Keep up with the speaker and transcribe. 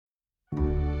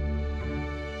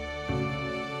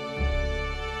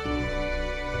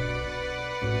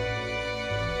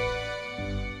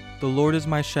The Lord is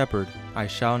my shepherd, I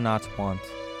shall not want.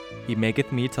 He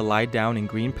maketh me to lie down in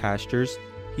green pastures.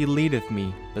 He leadeth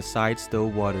me beside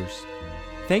still waters.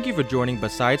 Thank you for joining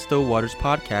Beside Still Waters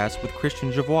podcast with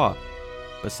Christian Javois.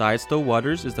 Beside Still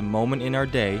Waters is the moment in our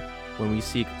day when we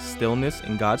seek stillness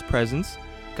in God's presence,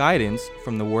 guidance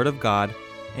from the Word of God,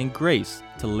 and grace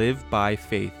to live by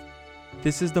faith.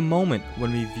 This is the moment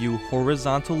when we view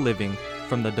horizontal living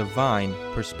from the divine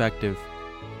perspective.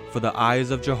 For the eyes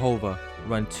of Jehovah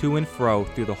run to and fro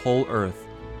through the whole earth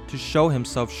to show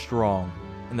himself strong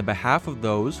in the behalf of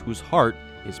those whose heart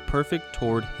is perfect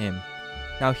toward him.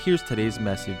 Now here's today's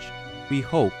message. We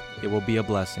hope it will be a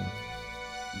blessing.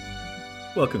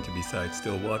 Welcome to Beside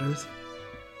Still Waters.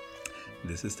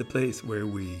 This is the place where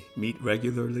we meet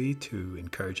regularly to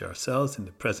encourage ourselves in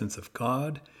the presence of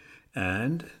God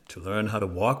and to learn how to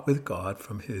walk with God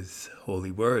from His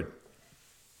holy word.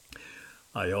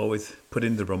 I always put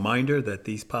in the reminder that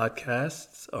these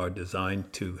podcasts are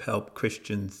designed to help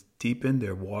Christians deepen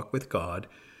their walk with God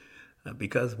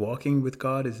because walking with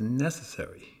God is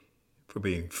necessary for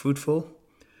being fruitful,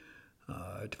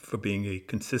 for being a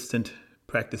consistent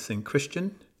practicing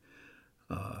Christian,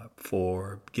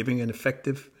 for giving an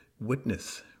effective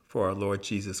witness for our Lord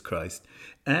Jesus Christ,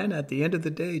 and at the end of the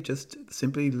day, just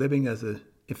simply living as an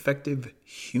effective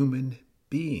human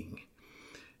being.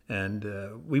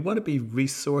 And we want to be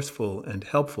resourceful and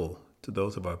helpful to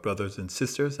those of our brothers and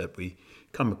sisters that we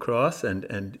come across,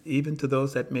 and even to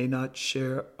those that may not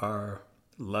share our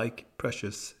like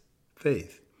precious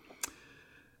faith.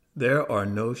 There are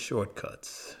no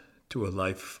shortcuts to a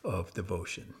life of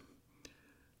devotion.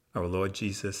 Our Lord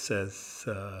Jesus says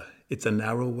it's a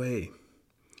narrow way.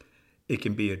 It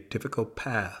can be a difficult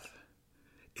path.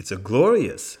 It's a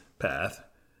glorious path,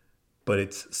 but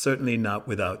it's certainly not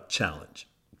without challenge.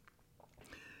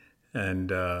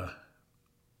 And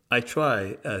I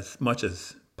try as much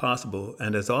as possible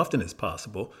and as often as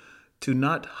possible to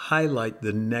not highlight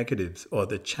the negatives or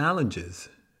the challenges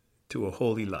to a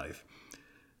holy life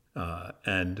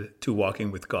and to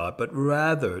walking with God, but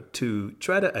rather to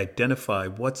try to identify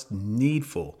what's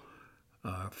needful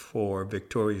for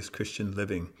victorious Christian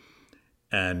living.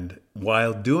 And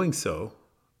while doing so,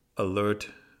 alert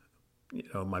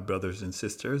my brothers and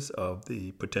sisters of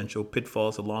the potential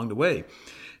pitfalls along the way.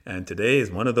 And today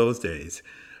is one of those days.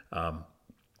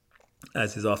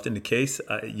 As is often the case,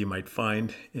 you might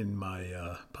find in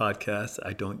my podcast,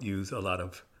 I don't use a lot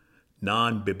of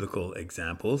non-biblical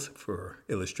examples for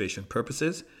illustration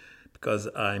purposes because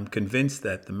I'm convinced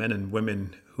that the men and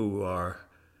women who are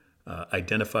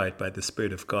identified by the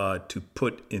Spirit of God to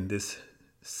put in this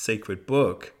sacred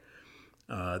book,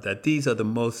 that these are the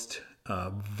most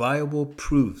viable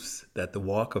proofs that the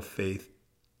walk of faith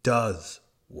does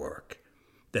work,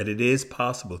 that it is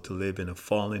possible to live in a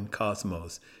fallen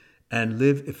cosmos and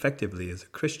live effectively as a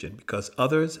Christian, because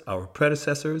others, our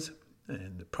predecessors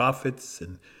and the prophets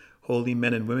and holy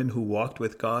men and women who walked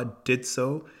with God did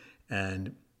so,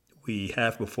 and we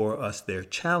have before us their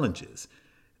challenges,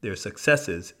 their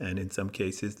successes, and in some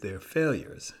cases their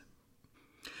failures.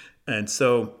 And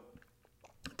so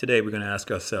today we're going to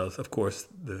ask ourselves, of course,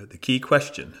 the key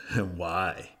question,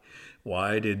 why?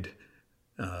 Why did,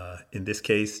 in this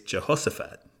case,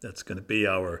 Jehoshaphat, that's going to be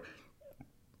our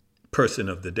person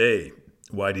of the day,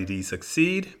 why did he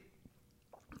succeed?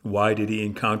 Why did he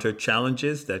encounter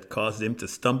challenges that caused him to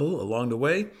stumble along the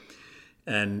way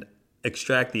and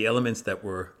extract the elements that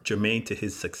were germane to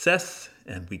his success,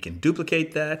 and we can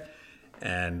duplicate that?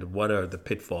 And what are the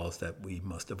pitfalls that we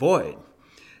must avoid?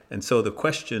 And so the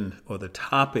question or the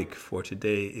topic for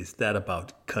today is that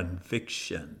about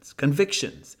convictions.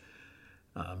 Convictions.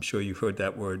 I'm sure you've heard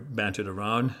that word bantered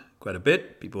around quite a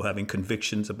bit. People having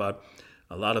convictions about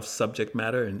a lot of subject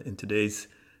matter in today's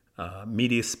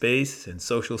media space and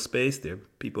social space. There are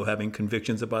people having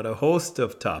convictions about a host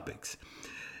of topics.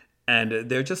 And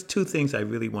there are just two things I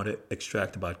really want to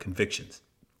extract about convictions.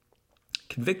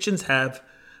 Convictions have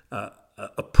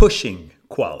a pushing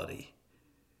quality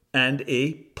and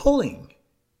a pulling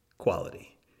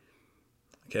quality.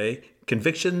 Okay?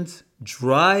 Convictions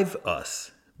drive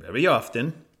us very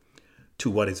often to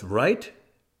what is right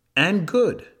and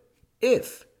good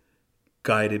if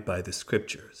guided by the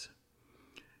scriptures.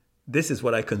 This is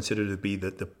what I consider to be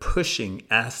the pushing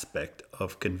aspect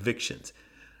of convictions.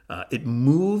 It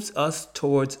moves us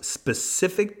towards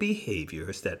specific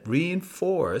behaviors that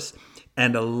reinforce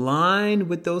and align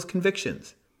with those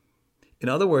convictions. In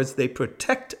other words, they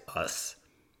protect us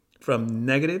from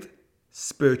negative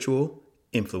spiritual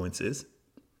influences.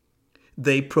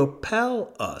 They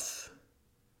propel us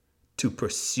to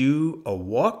pursue a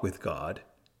walk with God,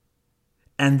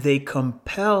 and they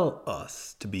compel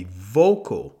us to be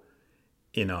vocal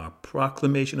in our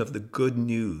proclamation of the good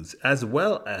news, as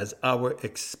well as our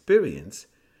experience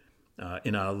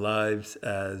in our lives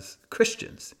as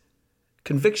Christians.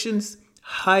 Convictions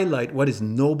highlight what is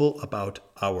noble about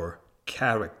our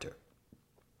character.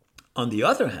 On the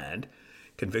other hand,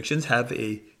 convictions have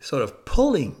a sort of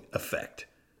pulling effect,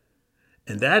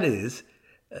 and that is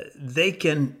they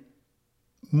can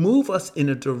move us in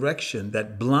a direction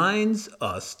that blinds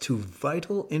us to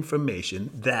vital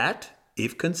information that,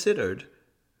 if considered,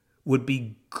 would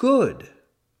be good.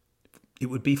 It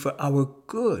would be for our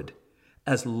good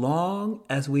as long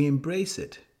as we embrace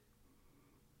it.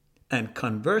 And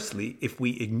conversely, if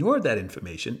we ignore that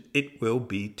information, it will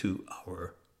be to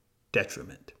our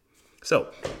detriment.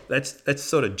 So let's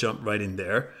sort of jump right in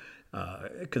there,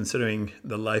 considering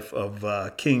the life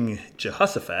of King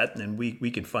Jehoshaphat, and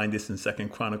we can find this in 2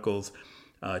 Chronicles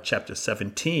chapter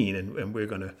 17, and we're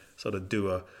going to sort of do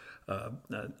a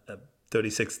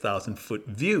 36,000-foot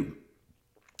view.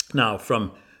 Now,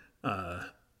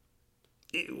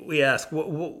 we ask,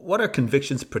 what are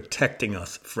convictions protecting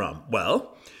us from?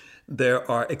 Well, there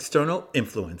are external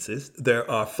influences. There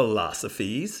are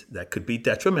philosophies that could be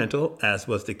detrimental, as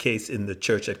was the case in the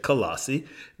church at Colossae.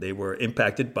 They were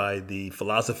impacted by the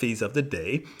philosophies of the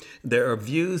day. There are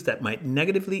views that might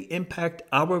negatively impact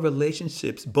our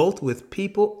relationships, both with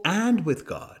people and with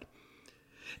God.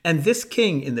 And this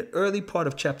king, in the early part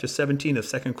of chapter 17 of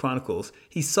 2 Chronicles,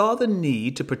 he saw the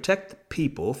need to protect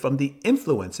people from the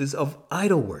influences of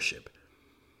idol worship.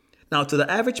 Now, to the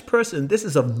average person, this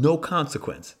is of no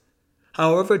consequence.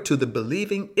 However, to the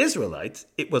believing Israelites,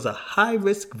 it was a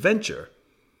high-risk venture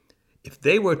if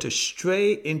they were to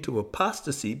stray into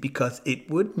apostasy, because it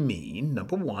would mean,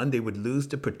 number one, they would lose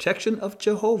the protection of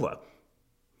Jehovah.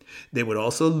 They would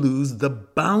also lose the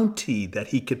bounty that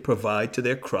he could provide to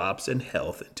their crops and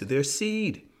health and to their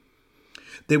seed.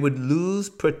 They would lose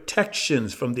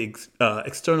protections from the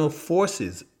external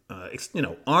forces,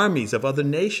 armies of other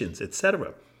nations,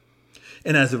 etc.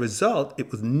 And as a result, it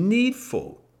was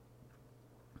needful,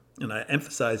 and I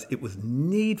emphasize it was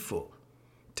needful,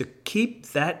 to keep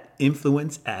that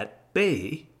influence at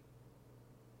bay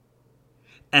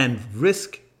and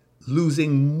risk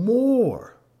losing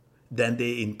more than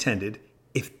they intended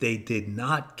if they did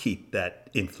not keep that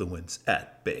influence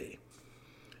at bay.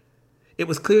 It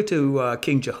was clear to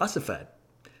King Jehoshaphat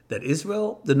that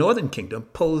Israel, the northern kingdom,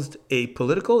 posed a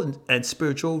political and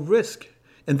spiritual risk.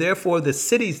 And therefore, the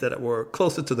cities that were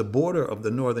closer to the border of the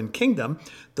northern kingdom,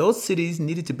 those cities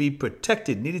needed to be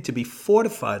protected, needed to be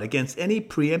fortified against any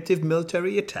preemptive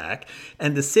military attack,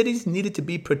 and the cities needed to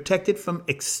be protected from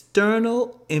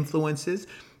external influences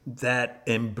that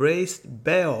embraced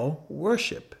Baal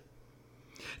worship.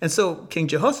 And so King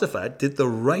Jehoshaphat did the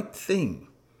right thing.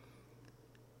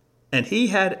 And he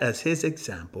had as his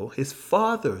example his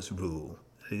father's rule,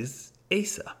 his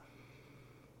Asa,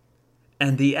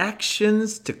 and the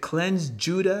actions to cleanse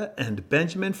Judah and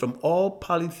Benjamin from all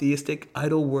polytheistic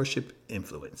idol worship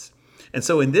influence. And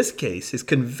so in this case, his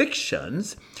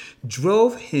convictions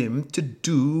drove him to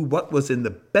do what was in the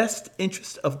best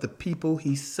interest of the people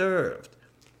he served.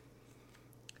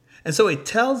 And so it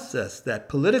tells us that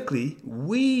politically,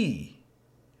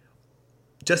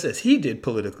 just as he did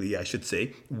politically, I should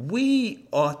say, we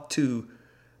ought to,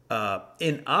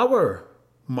 in our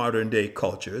modern day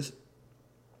cultures,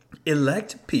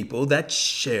 elect people that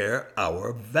share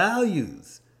our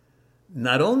values,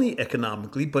 not only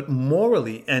economically, but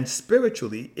morally and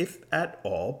spiritually, if at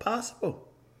all possible.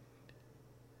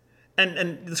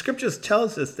 And the scriptures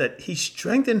tells us that he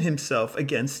strengthened himself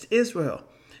against Israel.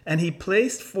 And he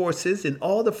placed forces in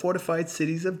all the fortified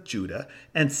cities of Judah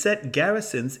and set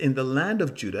garrisons in the land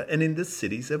of Judah and in the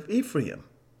cities of Ephraim.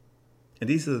 And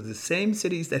these are the same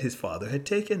cities that his father had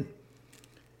taken.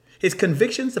 His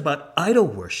convictions about idol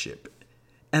worship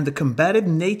and the combative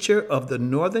nature of the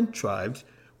northern tribes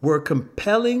were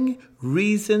compelling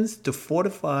reasons to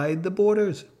fortify the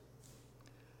borders.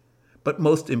 But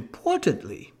most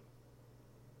importantly,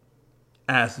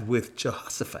 as with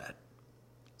Jehoshaphat,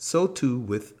 so too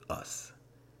with us.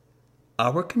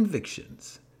 Our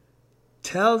convictions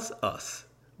tells us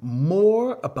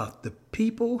more about the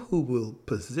people who will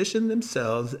position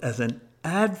themselves as an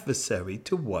adversary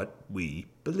to what we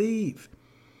believe.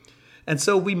 And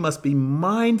so we must be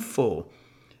mindful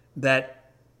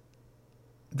that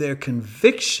their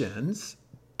convictions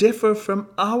differ from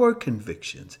our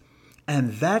convictions.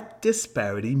 And that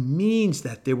disparity means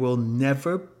that there will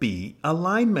never be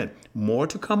alignment. More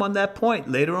to come on that point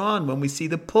later on when we see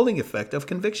the pulling effect of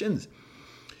convictions.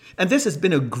 And this has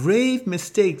been a grave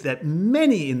mistake that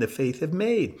many in the faith have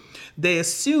made. They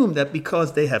assume that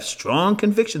because they have strong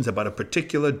convictions about a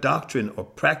particular doctrine or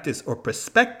practice or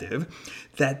perspective,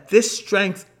 that this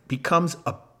strength becomes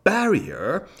a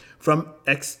barrier from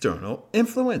external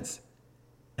influence.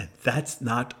 And that's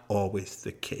not always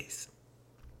the case.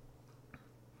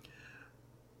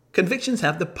 Convictions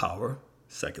have the power,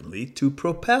 secondly, to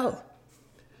propel.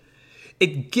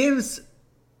 It gives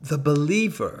the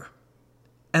believer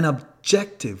an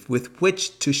objective with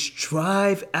which to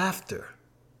strive after.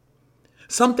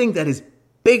 Something that is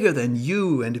bigger than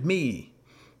you and me.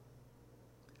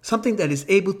 Something that is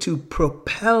able to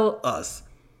propel us.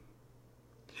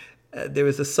 There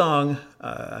is a song,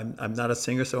 I'm not a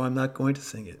singer, so I'm not going to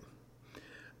sing it.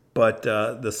 But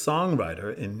the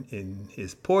songwriter in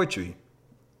his poetry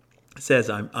says,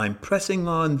 I'm pressing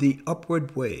on the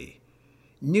upward way.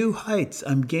 New heights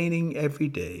I'm gaining every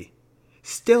day.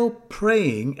 Still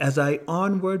praying as I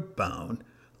onward bound,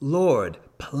 Lord,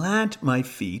 plant my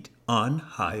feet on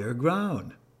higher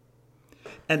ground.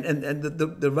 And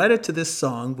the writer to this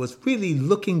song was really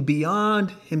looking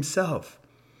beyond himself.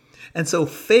 And so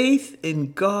faith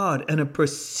in God and a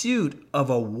pursuit of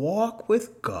a walk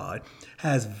with God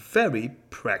has very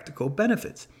practical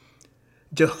benefits.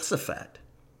 Jehoshaphat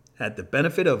had the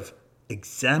benefit of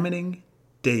examining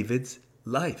David's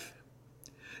life.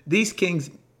 These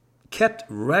kings kept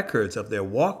records of their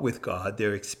walk with God,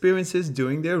 their experiences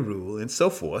during their rule, and so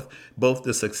forth, both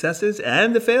the successes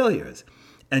and the failures.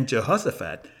 And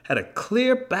Jehoshaphat had a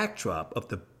clear backdrop of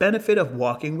the benefit of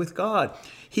walking with God.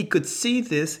 He could see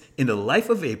this in the life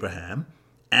of Abraham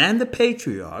and the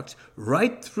patriarchs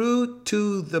right through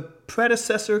to the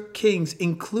predecessor kings,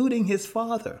 including his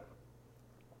father.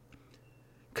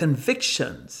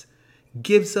 Convictions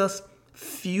gives us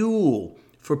fuel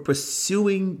for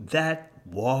pursuing that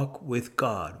walk with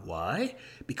God. Why?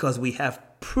 Because we have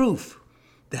proof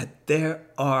that there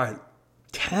are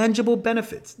tangible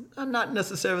benefits, not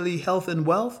necessarily health and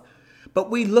wealth,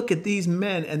 but we look at these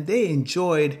men and they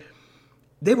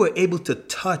were able to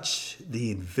touch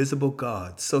the invisible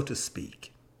God, so to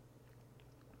speak.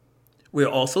 We're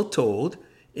also told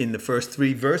in the first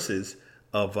 3 verses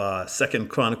of 2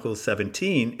 Chronicles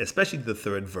 17, especially the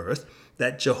 3rd verse,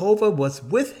 that Jehovah was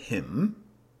with him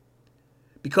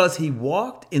because he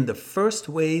walked in the first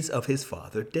ways of his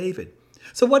father David.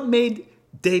 So what made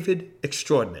David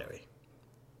extraordinary?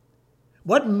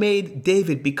 What made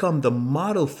David become the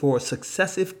model for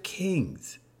successive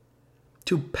kings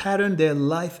to pattern their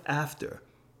life after?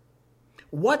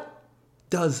 What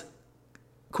does,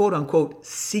 quote unquote,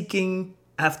 seeking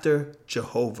after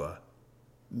Jehovah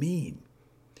mean?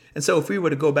 And so if we were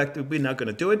to go back to, we're not going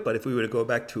to do it, but if we were to go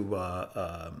back to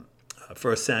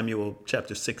 1 Samuel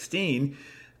chapter 16,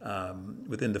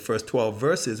 within the first 12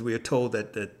 verses, we are told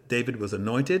that David was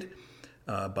anointed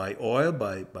by oil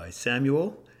by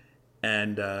Samuel.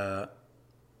 And at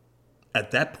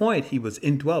that point, he was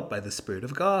indwelt by the Spirit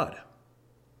of God.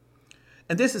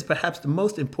 And this is perhaps the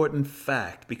most important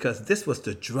fact, because this was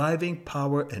the driving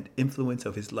power and influence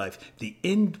of his life, the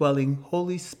indwelling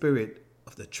Holy Spirit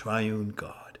of the triune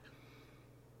God.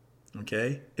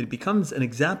 Okay? It becomes an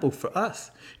example for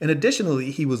us. And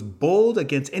additionally, he was bold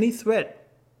against any threat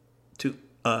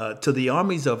to the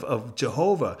armies of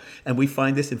Jehovah. And we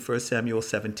find this in 1 Samuel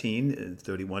 17,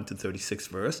 31 to 36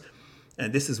 verse.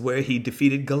 And this is where he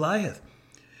defeated Goliath.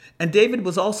 And David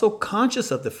was also conscious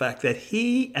of the fact that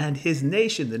he and his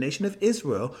nation, the nation of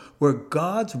Israel, were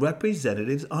God's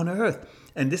representatives on earth.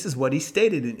 And this is what he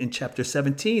stated in chapter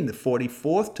 17, the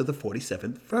 44th to the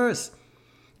 47th verse.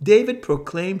 David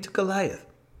proclaimed to Goliath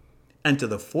and to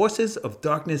the forces of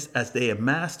darkness as they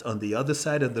amassed on the other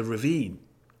side of the ravine,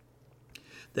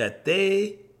 that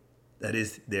they, that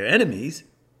is their enemies,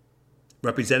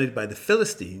 represented by the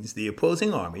Philistines, the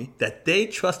opposing army, that they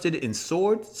trusted in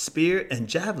sword, spear, and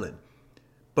javelin.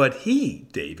 But he,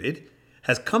 David,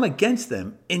 has come against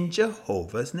them in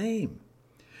Jehovah's name.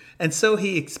 And so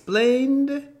he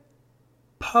explained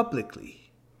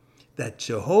publicly that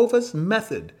Jehovah's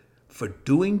method for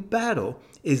doing battle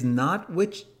is not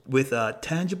with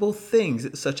tangible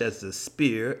things such as the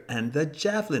spear and the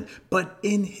javelin, but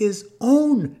in his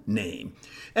own name.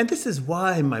 And this is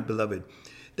why, my beloved,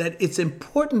 that it's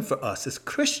important for us as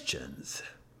Christians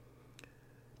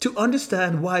to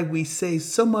understand why we say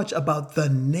so much about the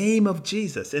name of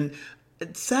Jesus. And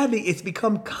sadly, it's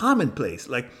become commonplace,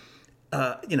 like,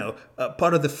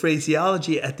 part of the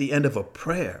phraseology at the end of a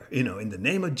prayer, in the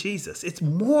name of Jesus. It's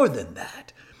more than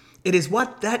that. It is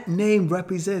what that name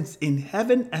represents in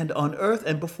heaven and on earth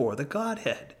and before the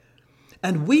Godhead.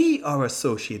 And we are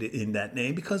associated in that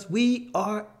name because we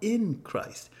are in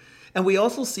Christ. And we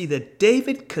also see that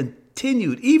David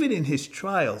continued, even in his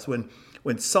trials,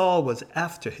 when Saul was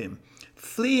after him,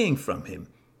 fleeing from him.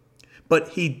 But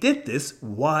he did this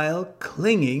while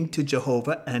clinging to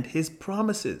Jehovah and his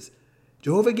promises.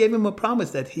 Jehovah gave him a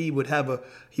promise that he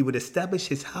would establish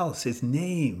his house, his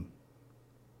name.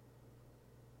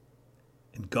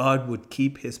 And God would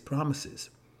keep his promises.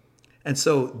 And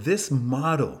so this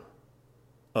model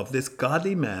of this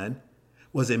godly man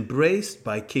was embraced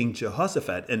by King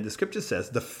Jehoshaphat. And the scripture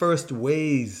says the first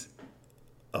ways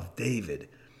of David.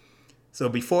 So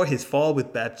before his fall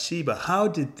with Bathsheba, how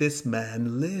did this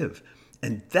man live?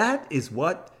 And that is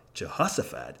what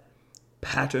Jehoshaphat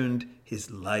patterned his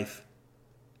life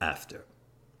after.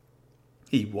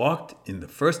 He walked in the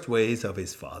first ways of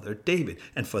his father David.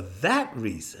 And for that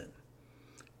reason,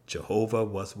 Jehovah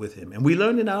was with him. And we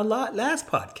learned in our last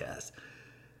podcast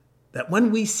that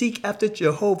when we seek after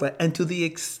Jehovah, and to the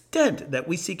extent that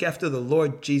we seek after the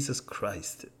Lord Jesus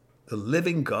Christ, the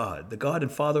living God, the God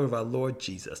and Father of our Lord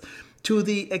Jesus, to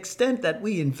the extent that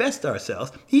we invest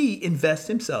ourselves, he invests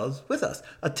himself with us.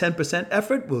 A 10%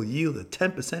 effort will yield a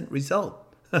 10%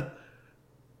 result.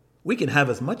 We can have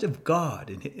as much of God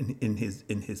in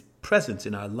his presence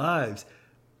in our lives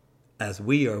as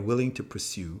we are willing to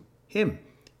pursue him.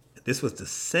 This was the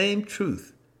same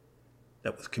truth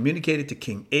that was communicated to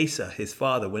King Asa, his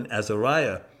father, when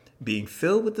Azariah, being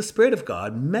filled with the Spirit of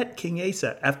God, met King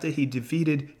Asa after he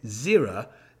defeated Zerah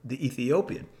the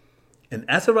Ethiopian. And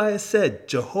Azariah said,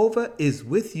 Jehovah is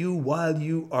with you while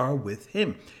you are with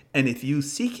him. And if you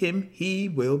seek him, he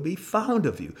will be found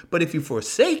of you. But if you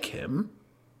forsake him,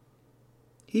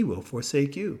 he will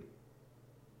forsake you.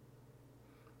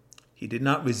 He did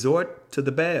not resort to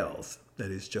the Baals, that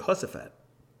is Jehoshaphat.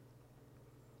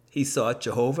 He sought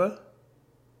Jehovah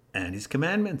and his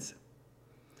commandments.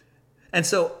 And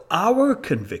so our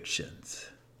convictions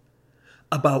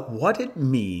about what it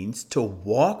means to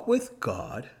walk with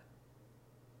God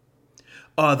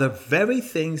are the very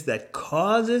things that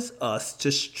causes us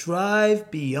to strive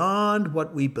beyond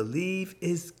what we believe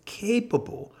is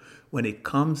capable when it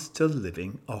comes to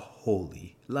living a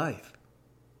holy life.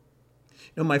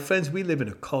 You know, my friends, we live in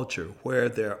a culture where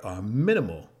there are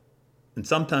minimal and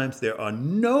sometimes there are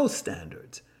no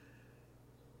standards.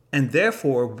 And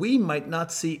therefore, we might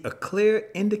not see a clear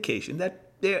indication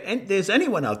that there's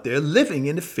anyone out there living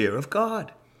in the fear of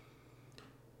God.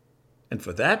 And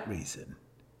for that reason,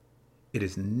 it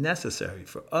is necessary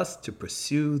for us to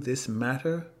pursue this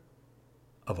matter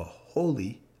of a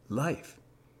holy life.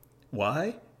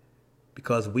 Why?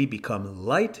 Because we become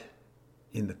light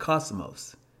in the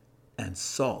cosmos and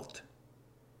salt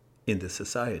in the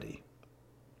society.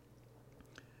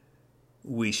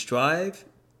 We strive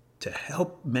to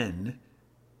help men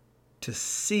to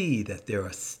see that there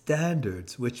are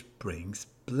standards which brings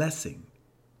blessing,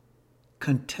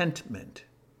 contentment,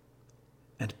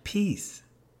 and peace.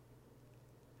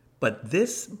 But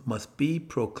this must be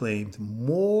proclaimed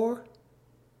more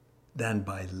than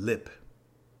by lip,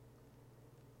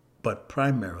 but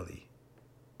primarily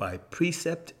by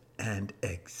precept and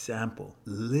example.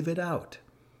 Live it out.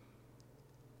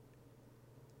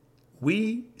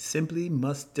 We simply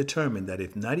must determine that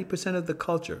if 90% of the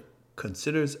culture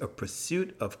considers a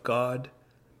pursuit of God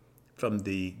from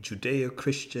the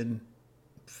Judeo-Christian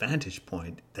vantage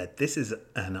point, that this is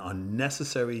an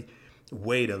unnecessary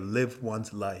way to live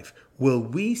one's life, will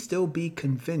we still be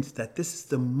convinced that this is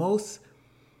the most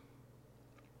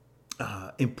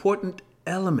important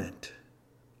element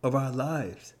of our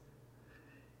lives?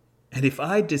 And if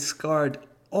I discard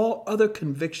all other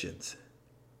convictions,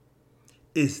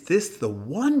 is this the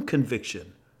one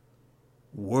conviction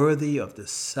worthy of the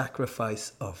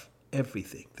sacrifice of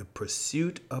everything, the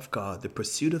pursuit of God, the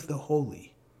pursuit of the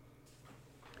holy?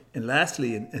 And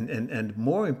lastly, and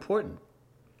more important,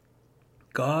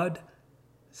 God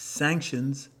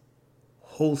sanctions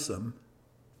wholesome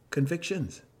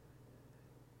convictions.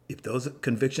 If those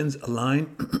convictions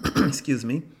align,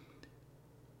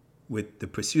 with the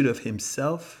pursuit of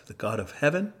himself, the God of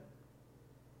heaven,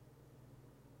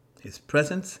 his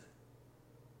presence,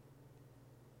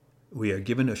 we are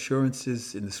given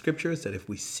assurances in the scriptures that if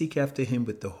we seek after him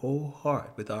with the whole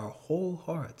heart, with our whole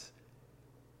hearts,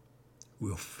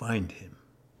 we'll find him.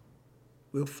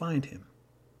 We'll find him.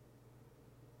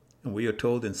 And we are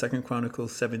told in 2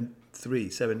 Chronicles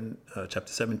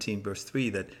chapter 17, verse 3,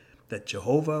 that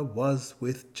Jehovah was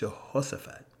with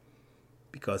Jehoshaphat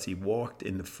because he walked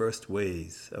in the first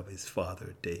ways of his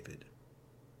father David.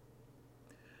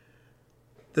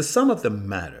 The sum of the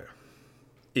matter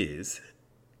is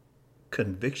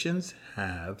convictions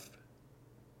have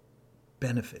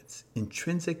benefits,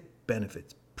 intrinsic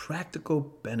benefits, practical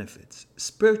benefits,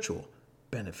 spiritual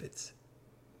benefits.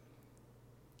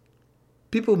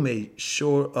 People may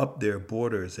shore up their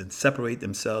borders and separate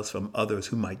themselves from others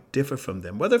who might differ from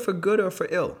them, whether for good or for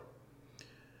ill.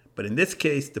 But in this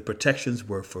case, the protections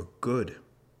were for good.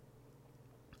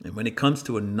 And when it comes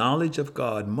to a knowledge of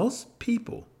God, most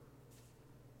people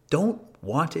don't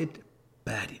want it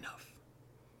bad enough.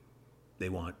 They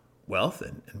want wealth,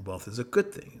 and wealth is a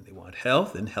good thing. And they want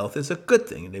health, and health is a good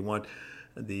thing. And they want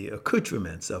the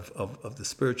accoutrements of the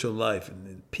spiritual life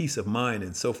and peace of mind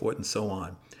and so forth and so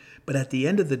on. But at the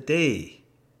end of the day,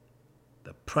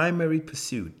 the primary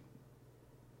pursuit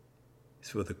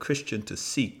is for the Christian to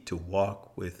seek to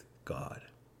walk with God.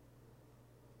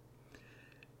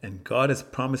 And God has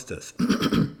promised us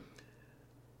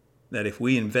that if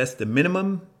we invest the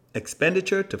minimum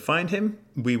expenditure to find him,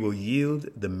 we will yield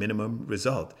the minimum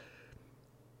result.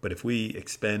 But if we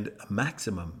expend a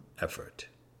maximum effort,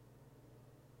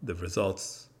 the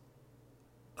results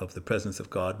of the presence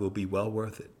of God will be well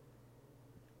worth it.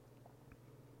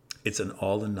 It's an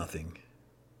all or nothing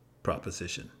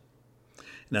proposition.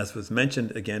 And as was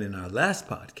mentioned again in our last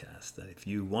podcast, that if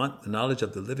you want the knowledge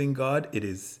of the living God, it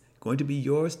is going to be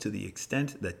yours to the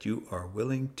extent that you are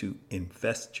willing to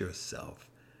invest yourself.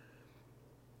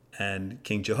 And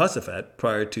King Jehoshaphat,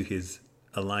 prior to his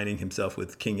aligning himself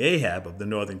with King Ahab of the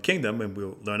northern kingdom, and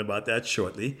we'll learn about that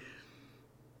shortly,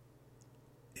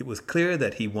 it was clear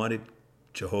that he wanted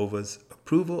Jehovah's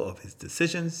approval of his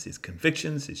decisions, his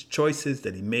convictions, his choices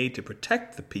that he made to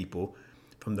protect the people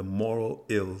from the moral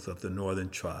ills of the northern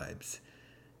tribes.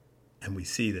 And we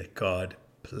see that God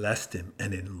blessed him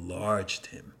and enlarged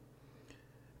him.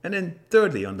 And then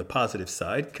thirdly, on the positive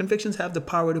side, convictions have the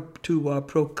power to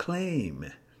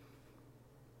proclaim.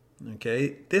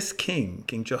 Okay, this king,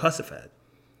 King Jehoshaphat,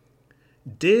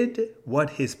 did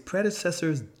what his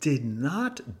predecessors did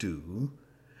not do,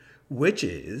 which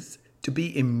is to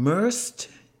be immersed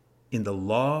in the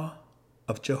law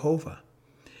of Jehovah.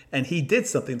 And he did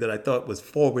something that I thought was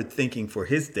forward thinking for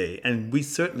his day, and we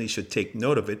certainly should take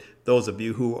note of it, those of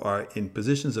you who are in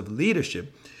positions of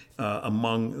leadership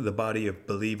among the body of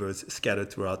believers scattered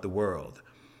throughout the world.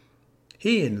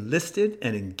 He enlisted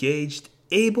and engaged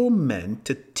able men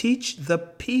to teach the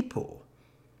people,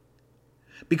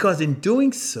 because in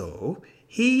doing so,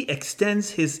 he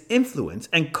extends his influence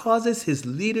and causes his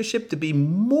leadership to be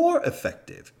more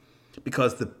effective,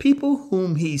 because the people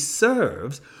whom he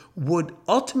serves would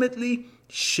ultimately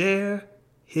share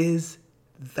his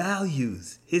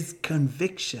values, his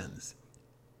convictions.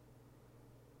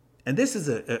 And this is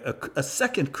a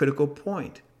second critical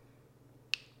point.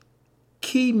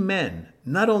 Key men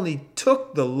not only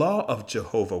took the law of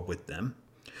Jehovah with them,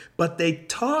 but they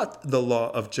taught the law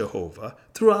of Jehovah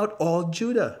throughout all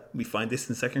Judah. We find this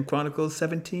in 2 Chronicles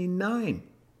 17:9.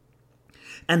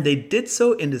 And they did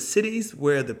so in the cities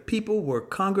where the people were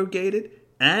congregated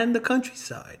and the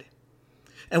countryside.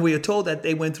 And we are told that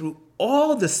they went through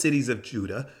all the cities of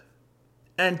Judah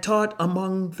and taught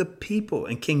among the people.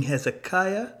 And King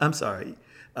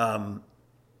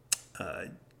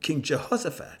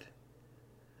Jehoshaphat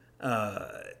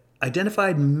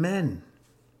identified men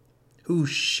who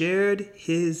shared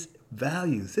his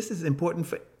values. This is important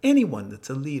for anyone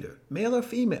that's a leader, male or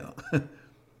female.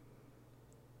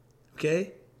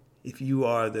 Okay? If you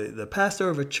are the pastor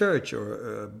of a church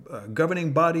or a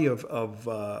governing body of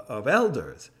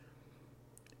elders,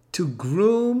 to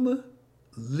groom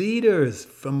leaders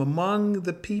from among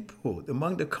the people,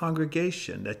 among the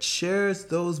congregation that shares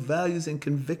those values and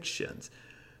convictions,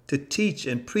 to teach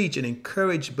and preach and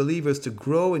encourage believers to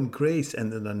grow in grace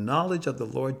and in the knowledge of the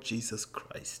Lord Jesus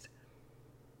Christ.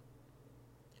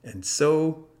 And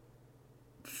so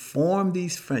form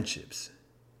these friendships,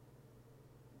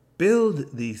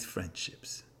 build these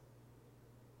friendships,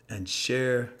 and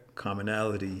share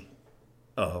commonality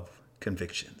of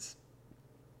convictions.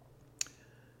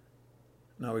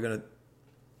 Now we're going to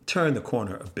turn the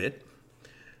corner a bit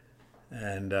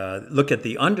and look at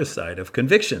the underside of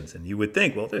convictions. And you would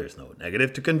think, well, there's no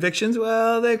negative to convictions.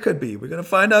 Well, there could be. We're going to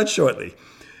find out shortly.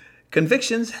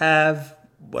 Convictions have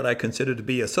what I consider to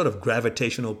be a sort of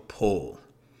gravitational pull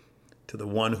to the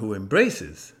one who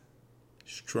embraces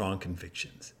strong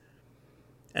convictions.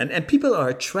 And people are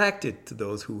attracted to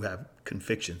those who have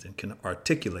convictions and can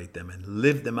articulate them and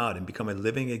live them out and become a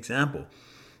living example.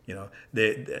 You know,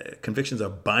 the convictions are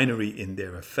binary in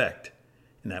their effect,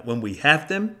 and that when we have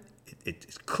them,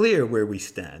 it's clear where we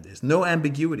stand. There's no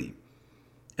ambiguity.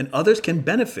 And others can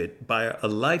benefit by a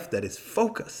life that is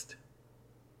focused.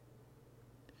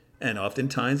 And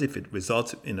oftentimes, if it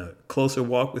results in a closer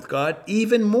walk with God,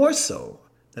 even more so,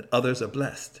 that others are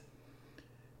blessed.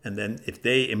 And then if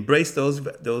they embrace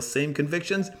those same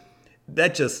convictions,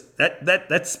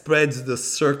 that spreads the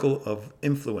circle of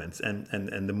influence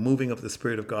and the moving of the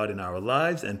Spirit of God in our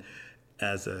lives. And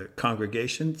as a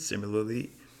congregation,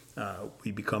 similarly,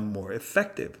 we become more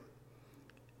effective.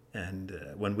 And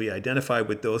when we identify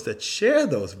with those that share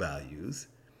those values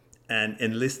and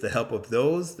enlist the help of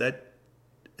those that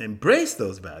embrace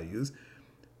those values,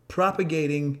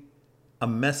 propagating a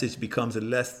message becomes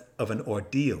less of an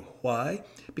ordeal. Why?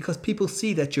 Because people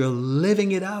see that you're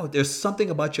living it out. There's something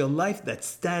about your life that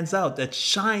stands out, that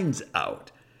shines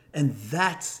out. And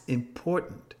that's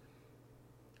important.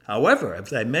 However,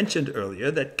 as I mentioned earlier,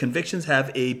 that convictions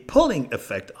have a pulling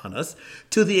effect on us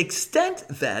to the extent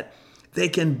that they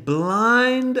can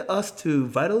blind us to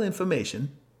vital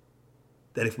information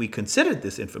that if we considered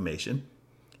this information,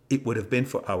 it would have been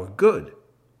for our good.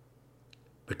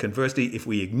 But conversely, if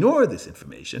we ignore this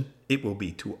information, it will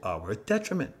be to our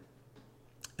detriment.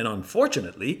 And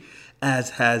unfortunately,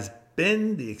 as has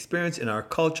been the experience in our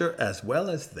culture as well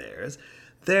as theirs,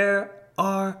 there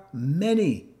are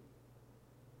many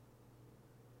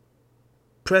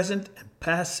present and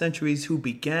past centuries who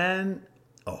began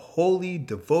a holy,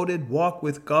 devoted walk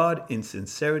with God in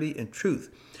sincerity and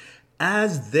truth.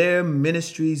 As their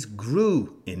ministries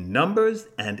grew in numbers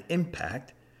and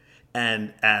impact,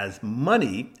 and as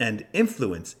money and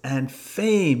influence and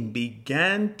fame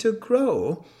began to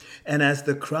grow, and as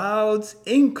the crowds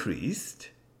increased,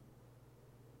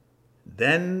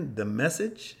 then the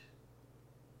message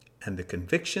and the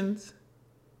convictions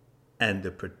and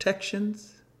the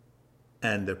protections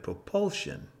and the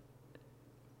propulsion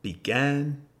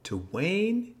began to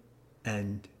wane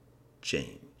and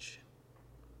change.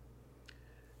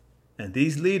 And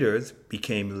these leaders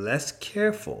became less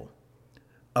careful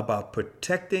about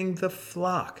protecting the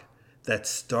flock that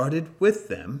started with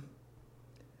them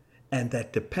and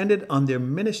that depended on their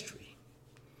ministry.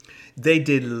 They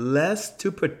did less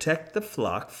to protect the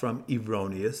flock from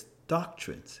erroneous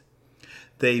doctrines.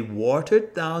 They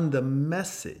watered down the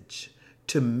message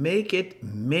to make it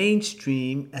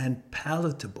mainstream and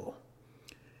palatable.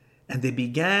 And they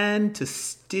began to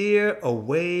steer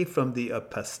away from the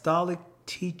apostolic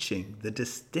teaching, the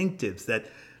distinctives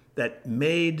that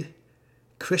made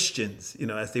Christians,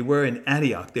 as they were in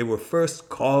Antioch. They were first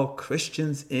called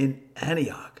Christians in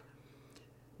Antioch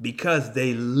because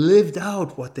they lived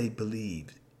out what they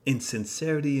believed in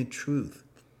sincerity and truth.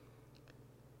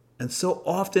 And so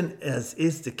often, as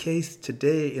is the case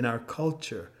today in our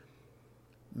culture,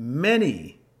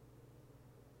 many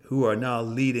who are now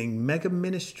leading mega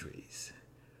ministries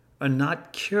are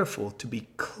not careful to be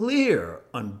clear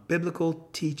on biblical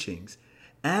teachings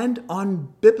and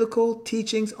on biblical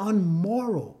teachings on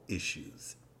moral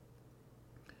issues.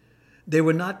 They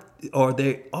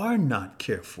are not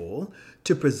careful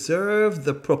to preserve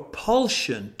the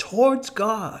propulsion towards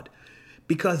God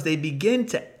because they begin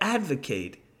to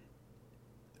advocate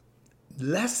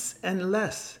less and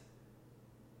less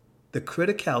the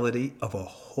criticality of a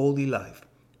holy life,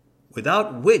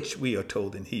 without which, we are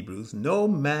told in Hebrews, no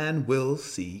man will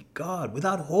see God.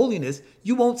 Without holiness,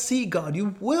 you won't see God.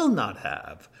 You will not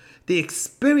have the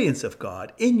experience of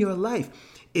God in your life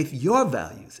if your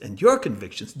values and your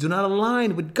convictions do not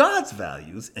align with God's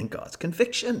values and God's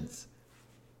convictions.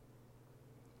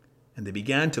 And they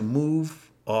began to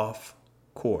move off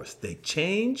course. They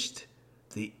changed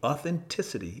the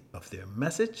authenticity of their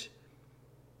message,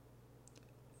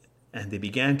 and they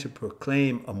began to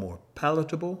proclaim a more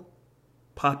palatable,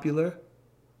 popular,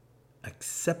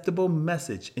 acceptable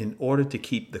message in order to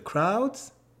keep the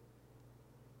crowds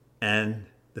and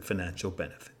the financial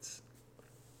benefits.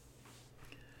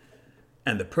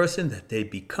 And the person that they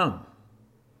become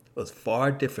was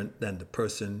far different than the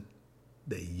person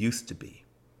they used to be.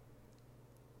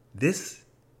 This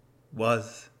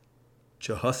was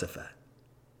Jehoshaphat.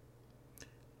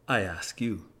 I ask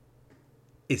you,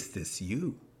 is this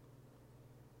you?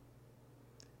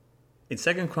 In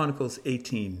 2 Chronicles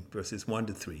 18, verses 1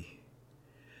 to 3,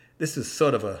 this is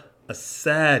sort of a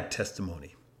sad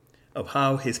testimony of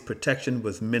how his protection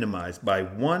was minimized by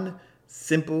one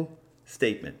simple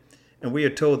statement. And we are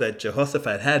told that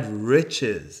Jehoshaphat had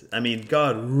riches. I mean,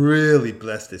 God really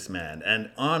blessed this man,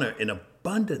 and honor in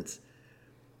abundance.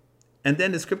 And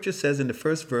then the scripture says in the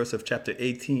first verse of chapter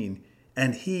 18,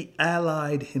 and he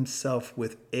allied himself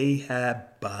with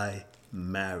Ahab by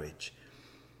marriage.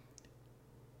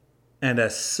 And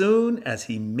as soon as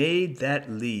he made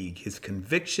that league, his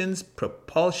convictions,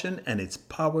 propulsion, and its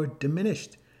power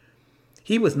diminished.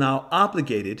 He was now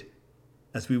obligated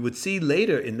as we would see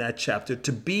later in that chapter,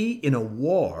 to be in a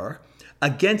war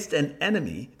against an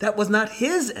enemy that was not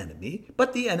his enemy,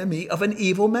 but the enemy of an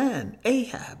evil man,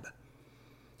 Ahab.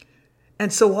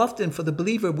 And so often for the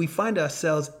believer, we find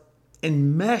ourselves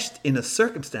enmeshed in a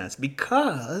circumstance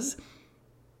because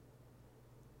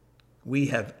we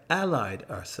have allied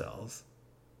ourselves,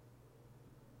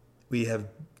 we have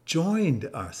joined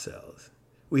ourselves,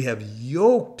 we have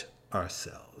yoked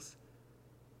ourselves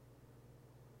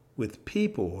with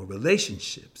people or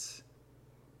relationships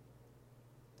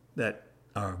that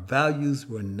our values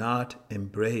were not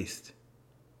embraced.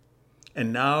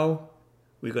 And now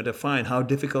we're going to find how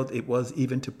difficult it was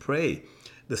even to pray.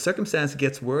 The circumstance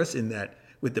gets worse in that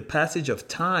with the passage of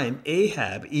time,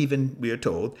 Ahab, even, we are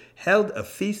told, held a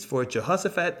feast for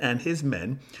Jehoshaphat and his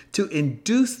men to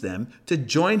induce them to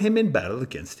join him in battle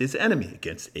against his enemy,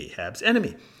 against Ahab's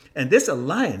enemy. And this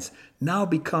alliance now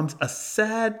becomes a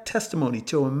sad testimony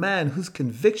to a man whose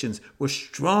convictions were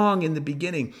strong in the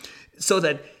beginning, so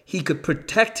that he could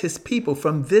protect his people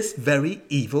from this very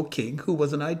evil king who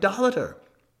was an idolater.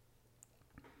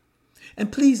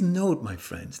 And please note, my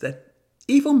friends, that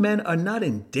evil men are not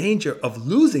in danger of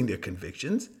losing their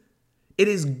convictions. It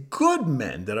is good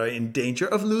men that are in danger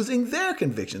of losing their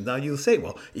convictions. Now you'll say,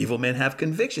 well, evil men have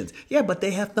convictions. Yeah, but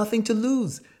they have nothing to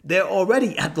lose. They're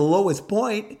already at the lowest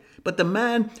point. But the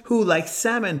man who, like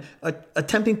salmon,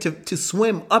 attempting to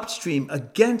swim upstream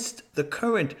against the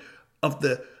current of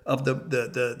the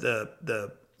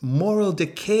moral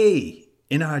decay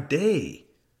in our day,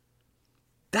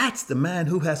 that's the man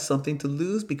who has something to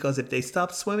lose, because if they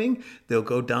stop swimming, they'll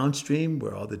go downstream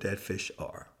where all the dead fish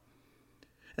are.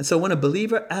 And so when a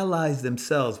believer allies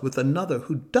themselves with another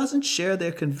who doesn't share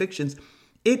their convictions,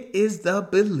 it is the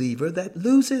believer that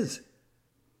loses.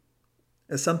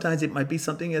 And sometimes it might be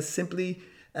something as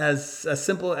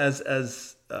simple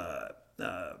as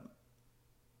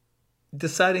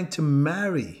deciding to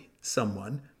marry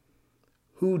someone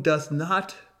who does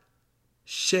not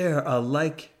share a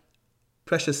like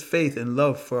precious faith and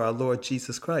love for our Lord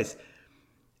Jesus Christ.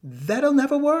 That'll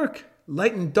never work.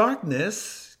 Light and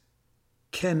darkness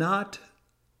cannot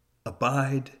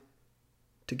abide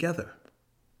together.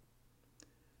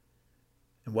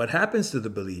 And what happens to the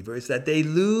believer is that they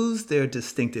lose their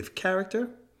distinctive character,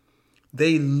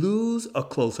 they lose a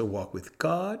closer walk with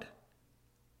God,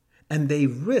 and they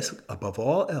risk, above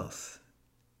all else,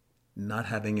 not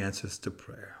having answers to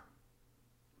prayer.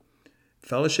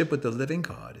 Fellowship with the living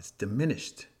God is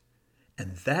diminished,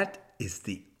 and that is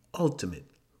the ultimate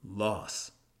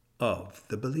loss of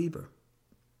the believer.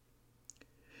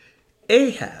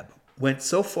 Ahab went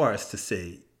so far as to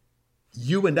say,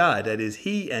 you and I, that is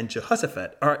he and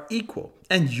Jehoshaphat, are equal,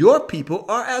 and your people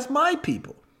are as my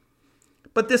people.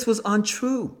 But this was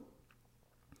untrue,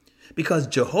 because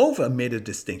Jehovah made a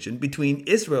distinction between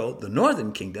Israel, the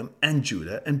northern kingdom, and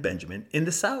Judah and Benjamin in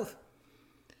the south.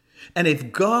 And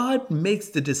if God makes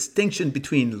the distinction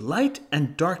between light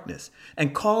and darkness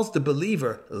and calls the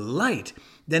believer light,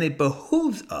 then it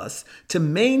behooves us to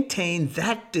maintain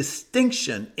that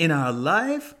distinction in our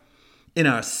life, in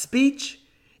our speech,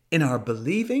 in our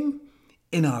believing,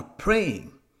 in our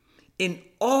praying, in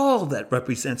all that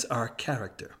represents our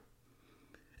character.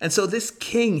 And so this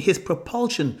king, his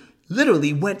propulsion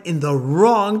literally went in the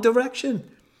wrong direction.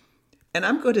 And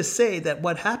I'm going to say that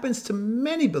what happens to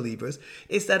many believers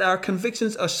is that our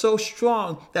convictions are so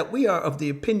strong that we are of the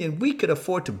opinion we could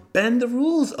afford to bend the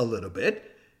rules a little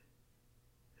bit,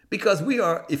 because we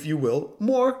are, if you will,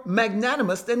 more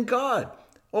magnanimous than God.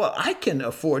 Well, I can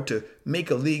afford to make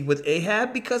a league with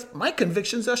Ahab because my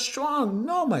convictions are strong.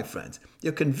 No, my friends,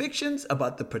 your convictions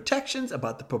about the protections,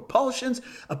 about the propulsions,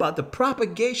 about the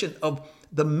propagation of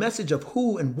the message of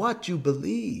who and what you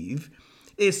believe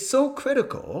is so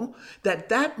critical that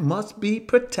that must be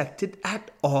protected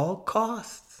at all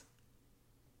costs.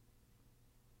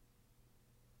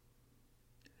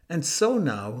 And so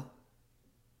now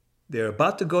they're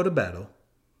about to go to battle,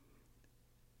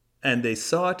 and they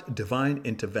sought divine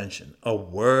intervention, a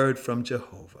word from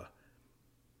Jehovah.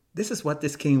 This is what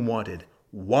this king wanted,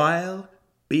 while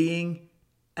being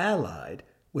allied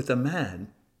with a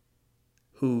man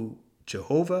who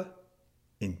Jehovah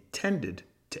intended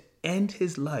to end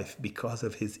his life because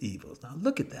of his evils. Now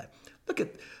look at that. Look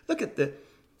at the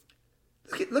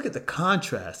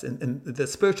contrast and the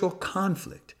spiritual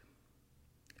conflict.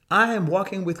 I am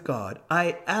walking with God.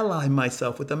 I ally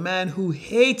myself with a man who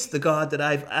hates the God that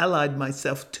I've allied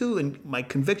myself to in my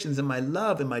convictions and my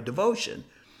love and my devotion.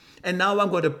 And now I'm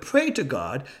going to pray to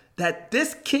God that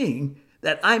this king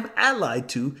that I'm allied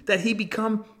to, that he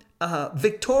become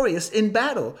victorious in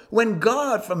battle when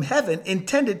God from heaven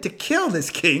intended to kill this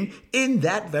king in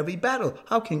that very battle?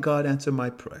 How can God answer my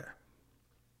prayer?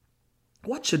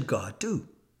 What should God do?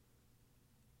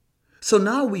 So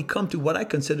now we come to what I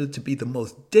consider to be the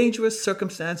most dangerous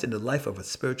circumstance in the life of a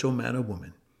spiritual man or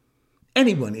woman.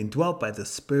 Anyone indwelt by the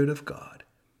Spirit of God.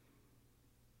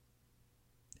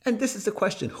 And this is the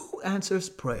question: who answers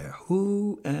prayer?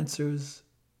 Who answers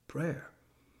prayer?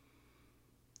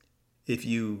 If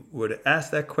you were to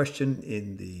ask that question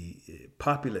in the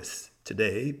populace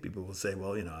today, people will say,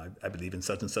 well, I believe in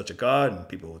such and such a God, and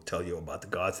people will tell you about the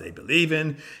gods they believe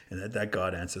in, and that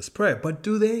God answers prayer. But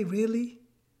do they really?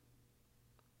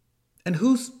 And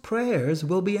whose prayers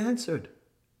will be answered?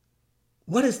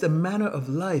 What is the manner of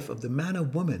life of the man or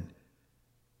woman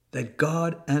that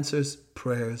God answers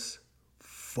prayers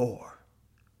for?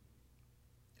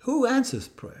 Who answers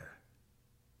prayer?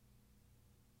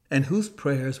 And whose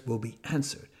prayers will be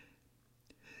answered?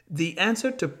 The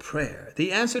answer to prayer,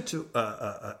 the answer to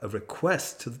a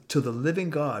request to the living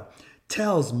God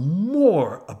tells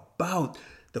more about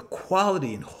the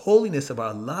quality and holiness of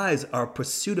our lives, our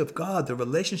pursuit of God, the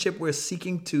relationship we're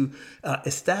seeking to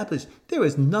establish. There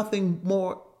is nothing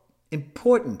more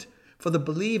important for the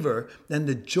believer than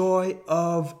the joy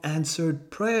of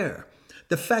answered prayer.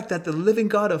 The fact that the living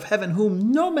God of heaven,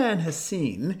 whom no man has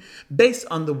seen, based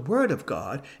on the word of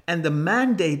God and the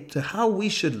mandate to how we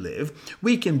should live,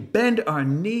 we can bend our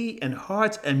knee and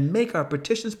hearts and make our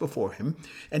petitions before him.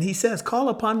 And he says, call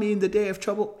upon me in the day of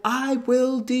trouble, I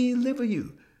will deliver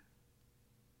you.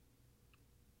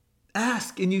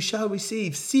 Ask and you shall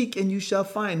receive, seek and you shall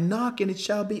find, knock and it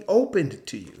shall be opened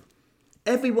to you.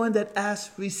 Everyone that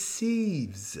asks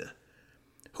receives.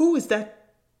 Who is that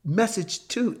message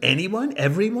to? Anyone?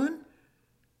 Everyone?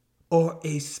 Or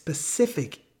a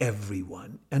specific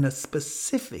everyone and a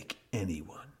specific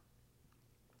anyone?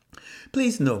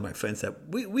 Please know, my friends, that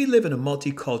we live in a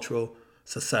multicultural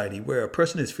society where a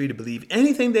person is free to believe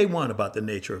anything they want about the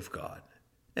nature of God.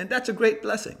 And that's a great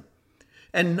blessing.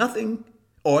 And nothing,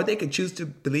 or they could choose to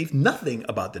believe nothing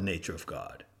about the nature of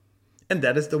God. And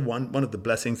that is one of the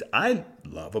blessings I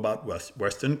love about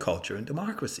Western culture and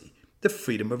democracy. The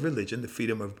freedom of religion, the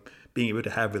freedom of being able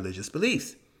to have religious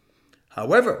beliefs.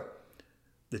 However,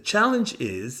 the challenge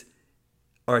is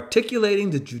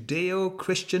articulating the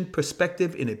Judeo-Christian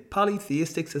perspective in a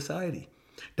polytheistic society.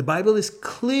 The Bible is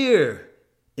clear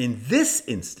in this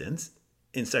instance,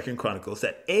 in 2 Chronicles,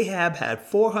 that Ahab had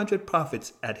 400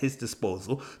 prophets at his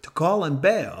disposal to call on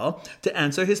Baal to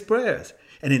answer his prayers.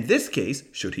 And in this case,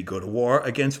 should he go to war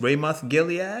against Ramoth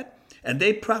Gilead? And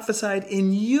they prophesied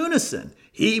in unison,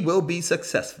 he will be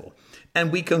successful.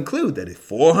 And we conclude that if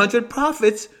 400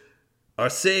 prophets are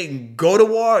saying, go to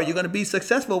war, you're going to be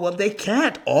successful, well, they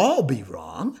can't all be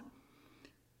wrong.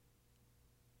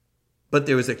 But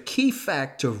there is a key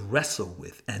fact to wrestle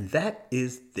with, and that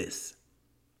is this.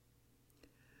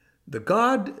 The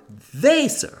God they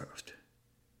served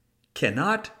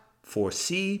cannot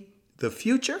foresee the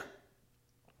future,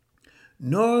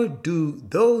 nor do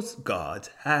those gods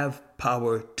have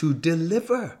power to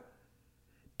deliver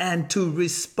and to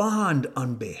respond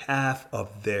on behalf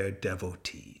of their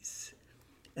devotees.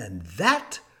 And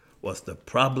that was the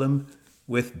problem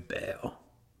with Baal.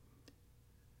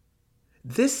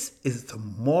 This is the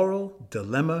moral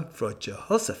dilemma for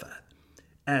Jehoshaphat,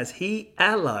 as he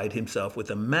allied himself with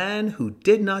a man who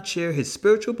did not share his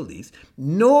spiritual beliefs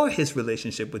nor his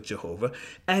relationship with Jehovah,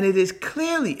 and it is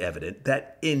clearly evident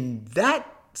that in that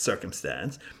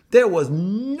circumstance there was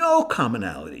no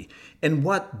commonality in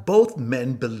what both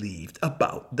men believed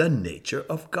about the nature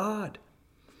of God.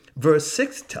 Verse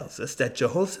 6 tells us that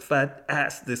Jehoshaphat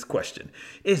asked this question,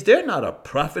 is there not a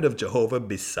prophet of Jehovah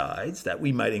besides, that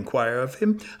we might inquire of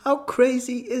him? How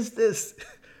crazy is this?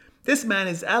 This man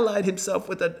has allied himself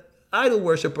with an idol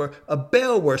worshiper, a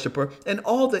Baal worshiper, and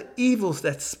all the evils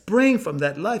that spring from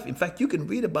that life. In fact, you can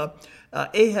read about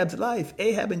Ahab's life.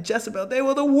 Ahab and Jezebel, they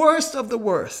were the worst of the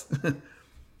worst.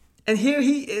 And here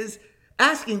he is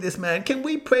asking this man, can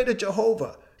we pray to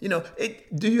Jehovah?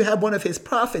 Do you have one of his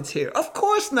prophets here? Of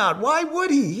course not. Why would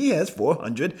he? He has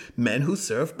 400 men who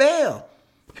serve Baal.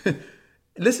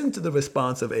 Listen to the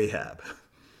response of Ahab.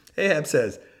 Ahab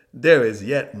says, there is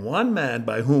yet one man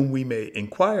by whom we may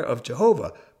inquire of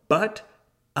Jehovah, but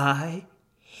I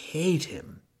hate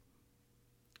him.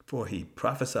 For he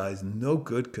prophesies no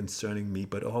good concerning me,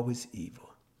 but always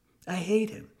evil. I hate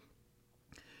him.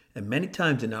 And many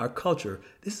times in our culture,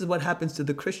 this is what happens to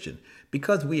the Christian.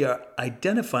 Because we are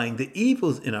identifying the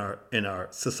evils in our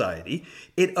society,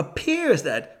 it appears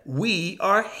that we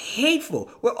are hateful.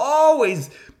 We're always,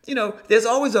 there's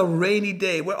always a rainy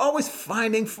day. We're always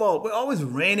finding fault. We're always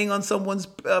raining on someone's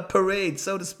parade,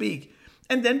 so to speak.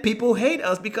 And then people hate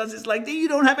us because it's like, you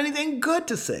don't have anything good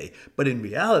to say. But in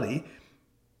reality,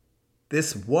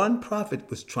 this one prophet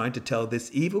was trying to tell this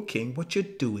evil king, what you're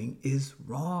doing is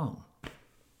wrong.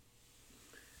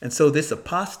 And so this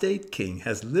apostate king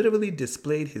has literally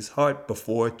displayed his heart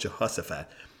before Jehoshaphat,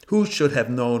 who should have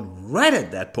known right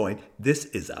at that point, this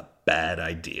is a bad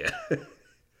idea.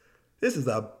 This is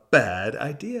a bad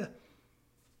idea.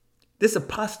 This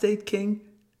apostate king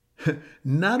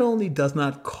not only does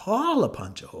not call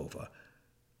upon Jehovah,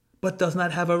 but does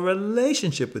not have a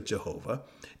relationship with Jehovah,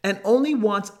 and only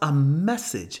wants a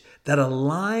message that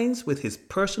aligns with his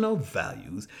personal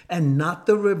values and not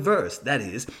the reverse. That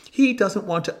is, he doesn't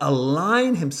want to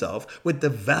align himself with the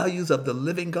values of the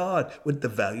living God, with the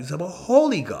values of a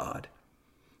holy God.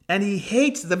 And he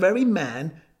hates the very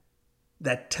man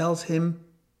that tells him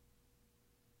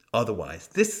otherwise.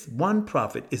 This one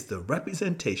prophet is the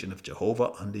representation of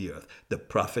Jehovah on the earth, the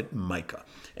prophet Micah.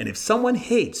 And if someone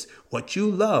hates what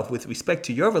you love with respect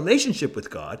to your relationship with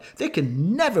God, there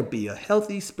can never be a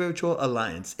healthy spiritual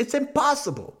alliance. It's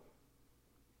impossible.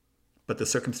 But the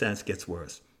circumstance gets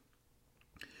worse.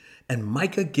 And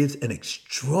Micah gives an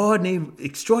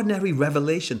extraordinary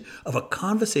revelation of a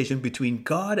conversation between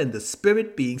God and the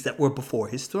spirit beings that were before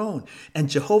his throne. And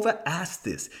Jehovah asked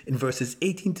this in verses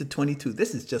 18 to 22.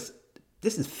 This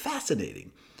is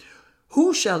fascinating.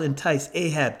 Who shall entice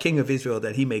Ahab, king of Israel,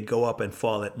 that he may go up and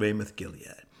fall at Ramoth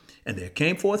Gilead? And there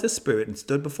came forth a spirit and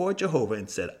stood before Jehovah and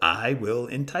said, I will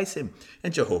entice him.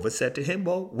 And Jehovah said to him,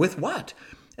 well, with what?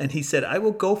 And he said, I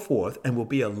will go forth and will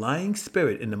be a lying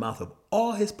spirit in the mouth of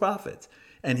all his prophets.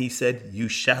 And he said, you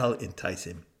shall entice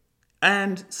him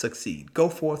and succeed. Go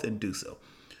forth and do so.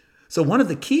 So one of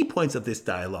the key points of this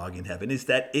dialogue in heaven is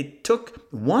that it took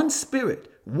one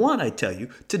spirit, I tell you,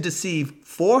 to deceive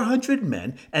 400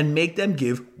 men and make them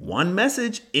give one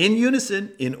message in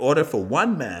unison in order for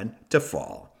one man to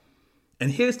fall.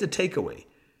 And here's the takeaway.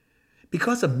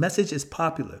 Because a message is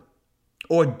popular,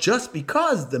 or just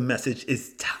because the message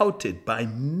is touted by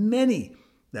many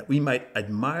that we might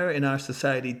admire in our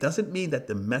society, doesn't mean that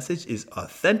the message is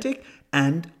authentic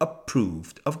and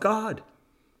approved of God.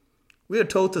 We are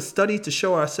told to study to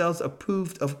show ourselves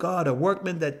approved of God, a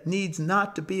workman that needs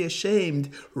not to be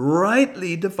ashamed,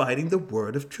 rightly dividing the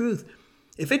word of truth.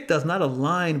 If it does not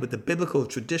align with the biblical,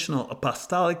 traditional,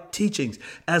 apostolic teachings,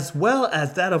 as well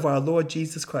as that of our Lord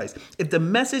Jesus Christ, if the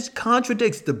message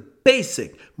contradicts the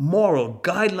basic moral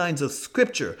guidelines of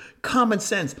Scripture, common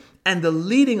sense, and the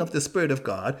leading of the Spirit of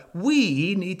God,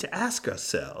 we need to ask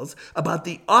ourselves about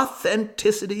the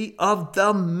authenticity of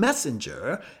the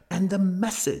messenger and the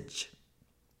message.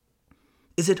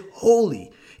 Is it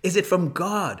holy? Is it from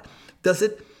God? Does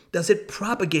it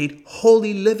propagate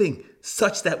holy living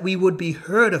such that we would be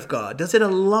heard of God? Does it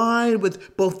align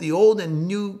with both the Old and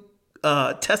New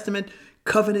Testament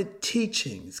covenant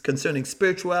teachings concerning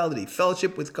spirituality,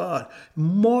 fellowship with God,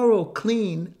 moral,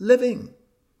 clean living?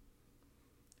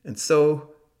 And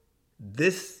so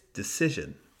this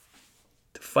decision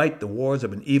to fight the wars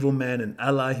of an evil man and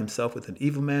ally himself with an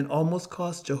evil man almost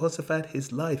cost Jehoshaphat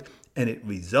his life, and it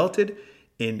resulted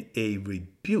in a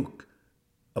rebuke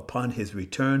upon his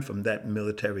return from that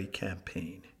military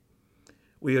campaign.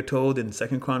 We are told in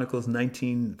 2 Chronicles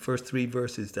 19, first 3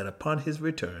 verses, that upon his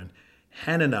return,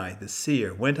 Hanani the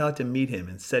seer went out to meet him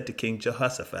and said to King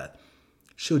Jehoshaphat,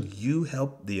 should you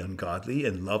help the ungodly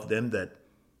and love them that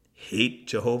hate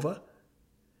Jehovah?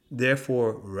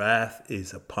 Therefore wrath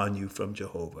is upon you from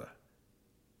Jehovah.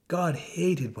 God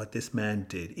hated what this man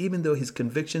did, even though his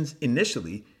convictions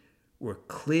initially were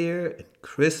clear and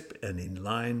crisp and in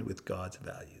line with God's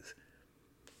values.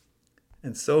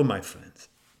 And so, my friends,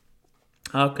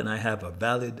 how can I have a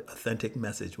valid, authentic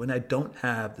message when I don't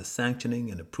have the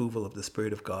sanctioning and approval of the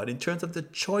Spirit of God in terms of the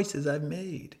choices I've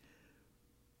made?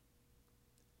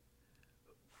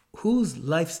 Whose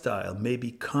lifestyle may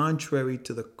be contrary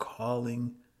to the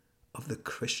calling of the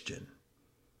Christian?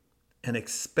 And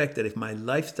expect that if my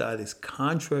lifestyle is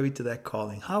contrary to that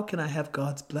calling, how can I have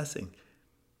God's blessing?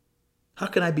 How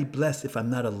can I be blessed if I'm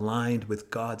not aligned with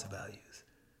God's values?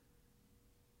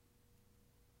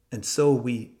 And so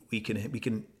we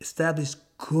can establish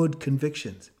good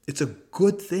convictions. It's a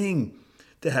good thing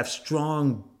to have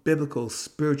strong biblical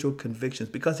spiritual convictions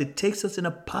because it takes us in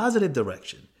a positive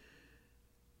direction.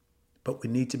 But we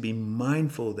need to be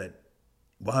mindful that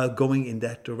while going in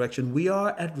that direction, we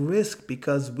are at risk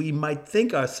because we might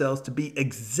think ourselves to be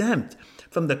exempt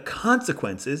from the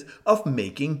consequences of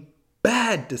making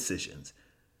bad decisions.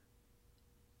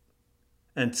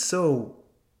 And so,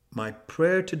 my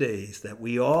prayer today is that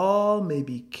we all may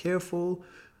be careful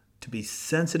to be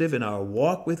sensitive in our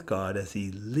walk with God as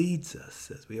He leads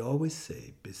us, as we always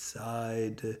say,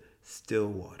 beside still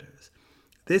waters.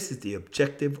 This is the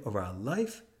objective of our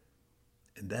life,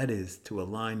 and that is to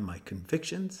align my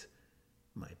convictions,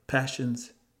 my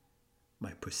passions,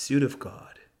 my pursuit of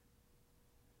God,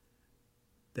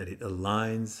 that it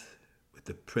aligns with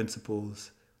the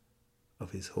principles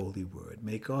of His holy word.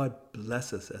 May God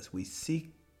bless us as we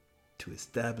seek to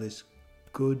establish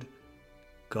good,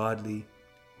 godly,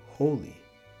 holy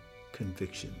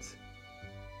convictions.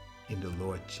 In the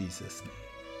Lord Jesus' name.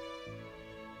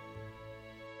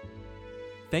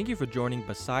 Thank you for joining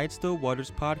Beside Still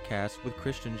Waters podcast with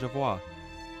Christian Javois.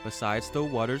 Beside Still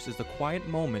Waters is the quiet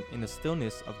moment in the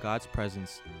stillness of God's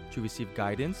presence to receive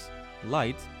guidance,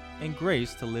 light, and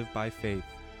grace to live by faith.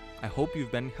 I hope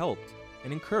you've been helped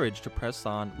and encouraged to press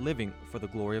on living for the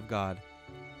glory of God.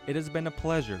 It has been a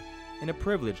pleasure and a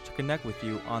privilege to connect with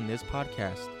you on this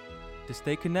podcast. To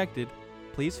stay connected,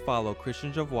 please follow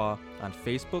Christian Javois on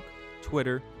Facebook,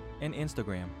 Twitter, and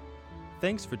Instagram.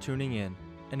 Thanks for tuning in,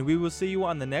 and we will see you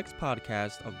on the next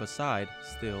podcast of Beside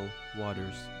Still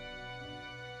Waters.